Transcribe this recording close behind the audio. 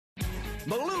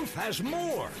Malouf has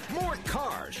more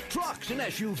cars, trucks, and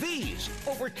SUVs.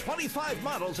 Over 25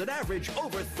 models that average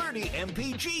over 30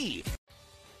 mpg.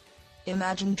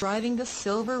 Imagine driving the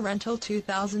silver rental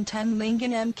 2010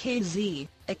 Lincoln MKZ,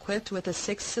 equipped with a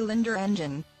 6-cylinder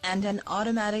engine and an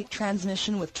automatic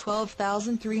transmission with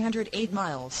 12,308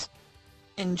 miles.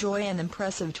 Enjoy an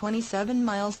impressive 27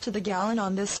 miles to the gallon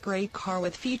on this great car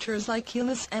with features like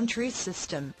keyless entry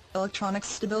system, electronic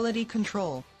stability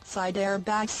control, side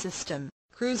airbag system,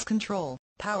 cruise control,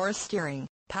 power steering,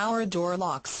 power door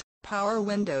locks, power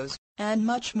windows, and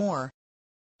much more.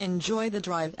 Enjoy the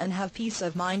drive and have peace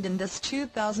of mind in this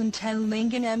 2010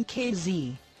 Lincoln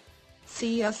MKZ.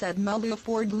 See us at Malouf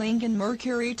Ford Lincoln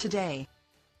Mercury today.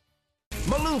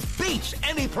 Malouf beats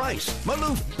any price.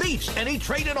 Malouf beats any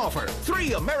trade-in offer.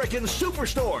 3 American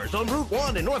superstores on Route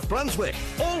 1 in North Brunswick.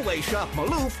 Always shop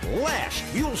Malouf last.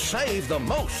 You'll save the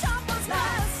most. Shop us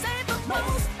last, save the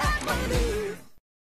most at Malouf.